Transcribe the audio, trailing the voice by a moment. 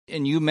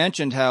And you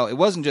mentioned how it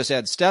wasn't just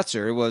Ed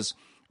Stetzer, it was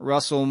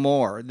Russell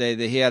Moore.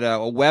 He had a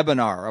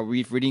webinar, a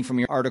reading from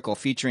your article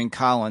featuring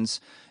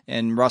Collins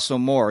and Russell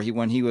Moore.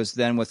 When he was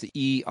then with the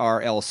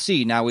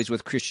ERLC, now he's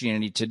with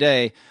Christianity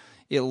Today.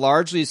 It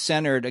largely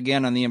centered,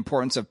 again, on the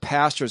importance of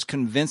pastors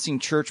convincing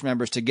church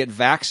members to get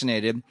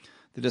vaccinated.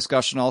 The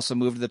discussion also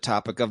moved to the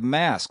topic of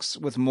masks.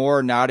 With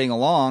Moore nodding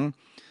along,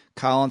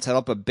 Collins held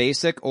up a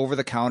basic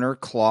over-the-counter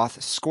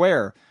cloth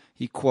square.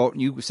 He, quote,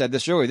 you said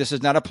this earlier, this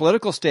is not a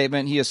political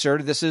statement. He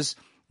asserted this is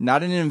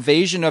not an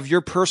invasion of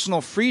your personal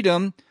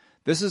freedom.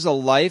 This is a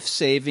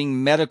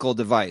life-saving medical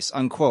device,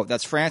 unquote.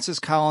 That's Francis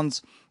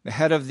Collins, the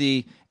head of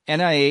the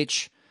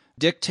NIH,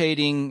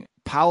 dictating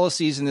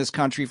policies in this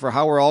country for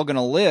how we're all going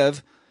to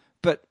live.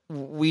 But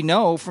we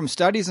know from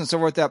studies and so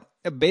forth that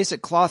a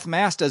basic cloth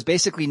mask does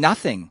basically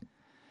nothing.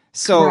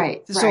 So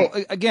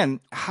again,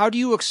 how do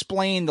you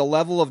explain the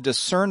level of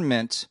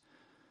discernment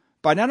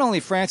by not only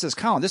Francis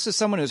Collins? This is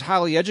someone who's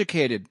highly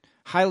educated,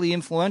 highly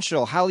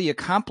influential, highly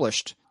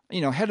accomplished,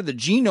 head of the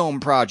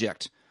Genome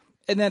Project.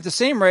 And then at the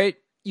same rate,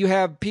 you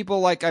have people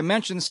like I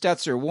mentioned,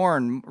 Stetzer,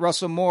 Warren,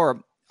 Russell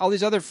Moore, all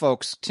these other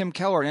folks, Tim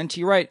Keller, and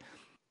N.T. Wright.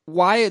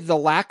 Why the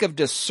lack of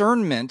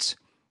discernment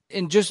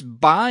in just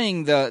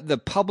buying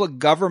the public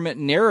government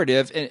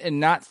narrative and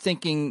not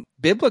thinking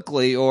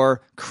biblically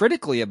or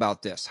critically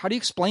about this? How do you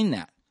explain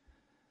that?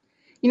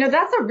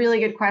 That's a really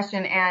good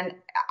question. And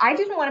I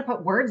didn't want to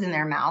put words in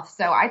their mouth.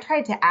 So I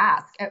tried to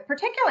ask,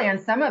 particularly on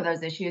some of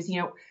those issues.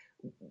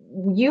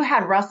 You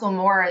had Russell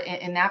Moore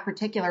in that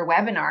particular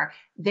webinar.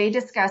 They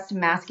discussed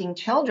masking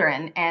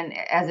children and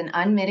as an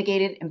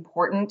unmitigated,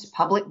 important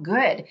public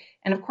good.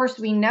 And of course,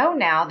 we know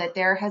now that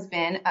there's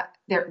been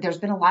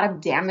a lot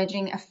of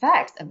damaging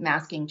effects of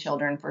masking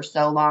children for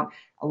so long.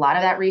 A lot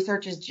of that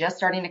research is just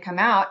starting to come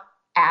out,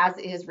 as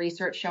is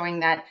research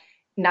showing that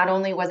not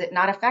only was it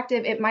not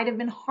effective, it might have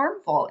been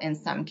harmful in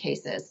some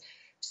cases.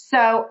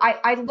 So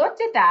I looked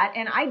at that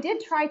and I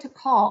did try to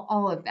call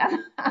all of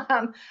them.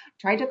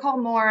 Tried to call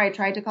Moore. I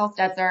tried to call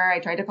Stetzer. I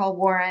tried to call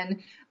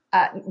Warren,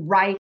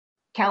 Wright,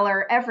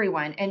 Keller,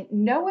 everyone. And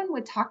no one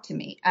would talk to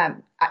me.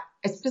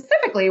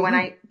 Specifically when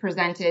I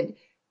presented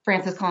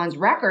Francis Collins'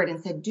 record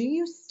and said, do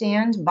you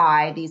stand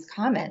by these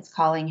comments,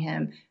 calling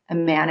him a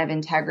man of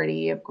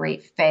integrity, of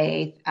great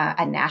faith,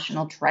 a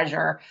national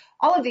treasure,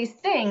 all of these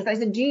things. I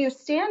said, do you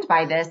stand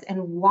by this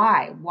and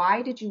why?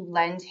 Why did you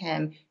lend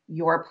him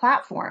your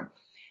platform?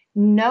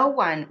 No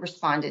one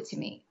responded to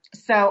me.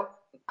 So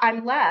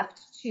I'm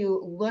left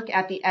to look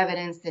at the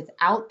evidence that's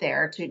out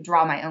there to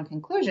draw my own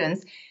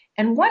conclusions.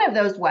 And one of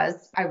those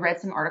was I read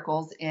some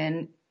articles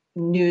in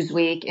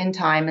Newsweek, in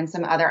Time, and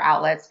some other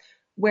outlets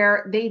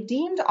where they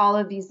deemed all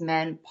of these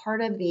men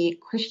part of the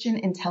Christian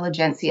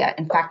intelligentsia.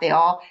 In fact, they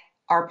all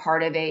are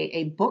part of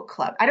a book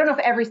club. I don't know if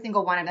every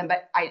single one of them,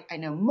 but I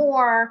know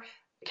Moore,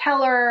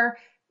 Keller,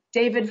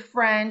 David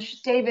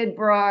French, David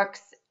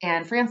Brooks,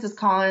 and Francis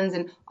Collins,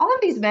 and all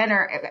of these men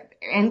are,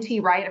 N.T.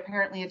 Wright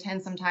apparently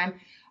attends sometime,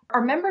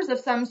 are members of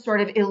some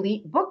sort of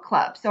elite book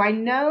club. So I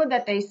know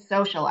that they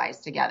socialize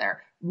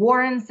together.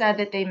 Warren said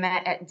that they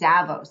met at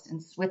Davos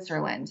in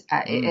Switzerland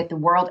at the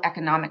World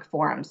Economic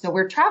Forum. So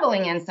we're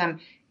traveling in some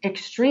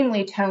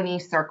extremely Tony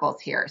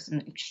circles here, some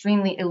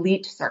extremely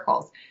elite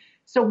circles.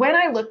 So when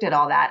I looked at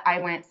all that,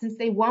 I went, since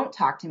they won't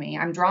talk to me,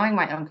 I'm drawing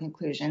my own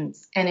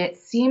conclusions. And it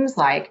seems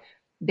like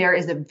there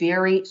is a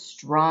very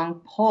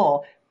strong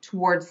pull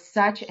towards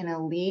such an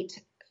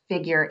elite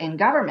figure in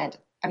government.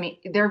 I mean,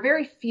 there are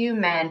very few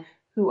men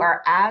who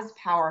are as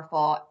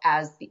powerful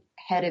as the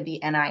head of the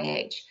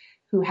NIH,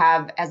 who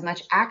have as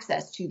much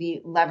access to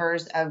the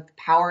levers of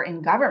power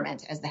in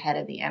government as the head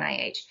of the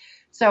NIH.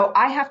 So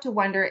I have to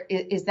wonder,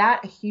 is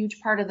that a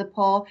huge part of the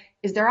pull?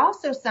 Is there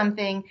also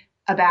something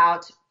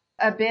about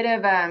a bit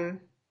of an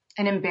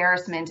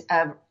embarrassment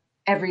of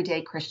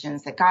everyday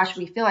Christians that, gosh,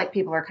 we feel like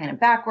people are kind of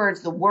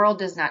backwards. The world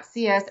does not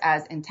see us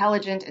as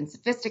intelligent and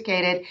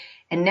sophisticated.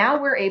 And now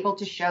we're able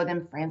to show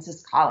them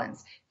Francis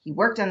Collins. He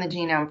worked on the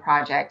Genome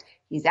Project.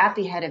 He's at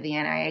the head of the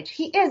NIH.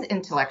 He is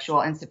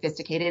intellectual and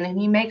sophisticated, and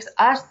he makes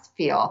us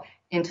feel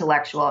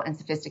intellectual and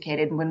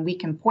sophisticated when we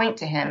can point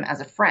to him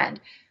as a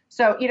friend.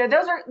 So,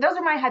 those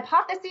are my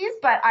hypotheses,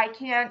 but I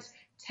can't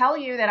tell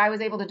you that I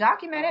was able to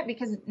document it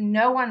because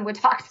no one would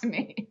talk to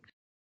me.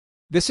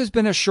 This has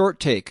been a short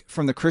take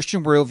from the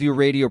Christian Worldview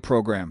radio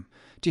program.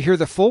 To hear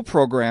the full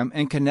program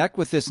and connect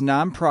with this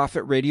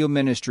nonprofit radio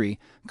ministry,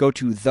 go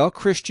to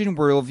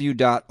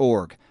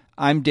thechristianworldview.org.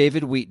 I'm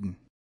David Wheaton.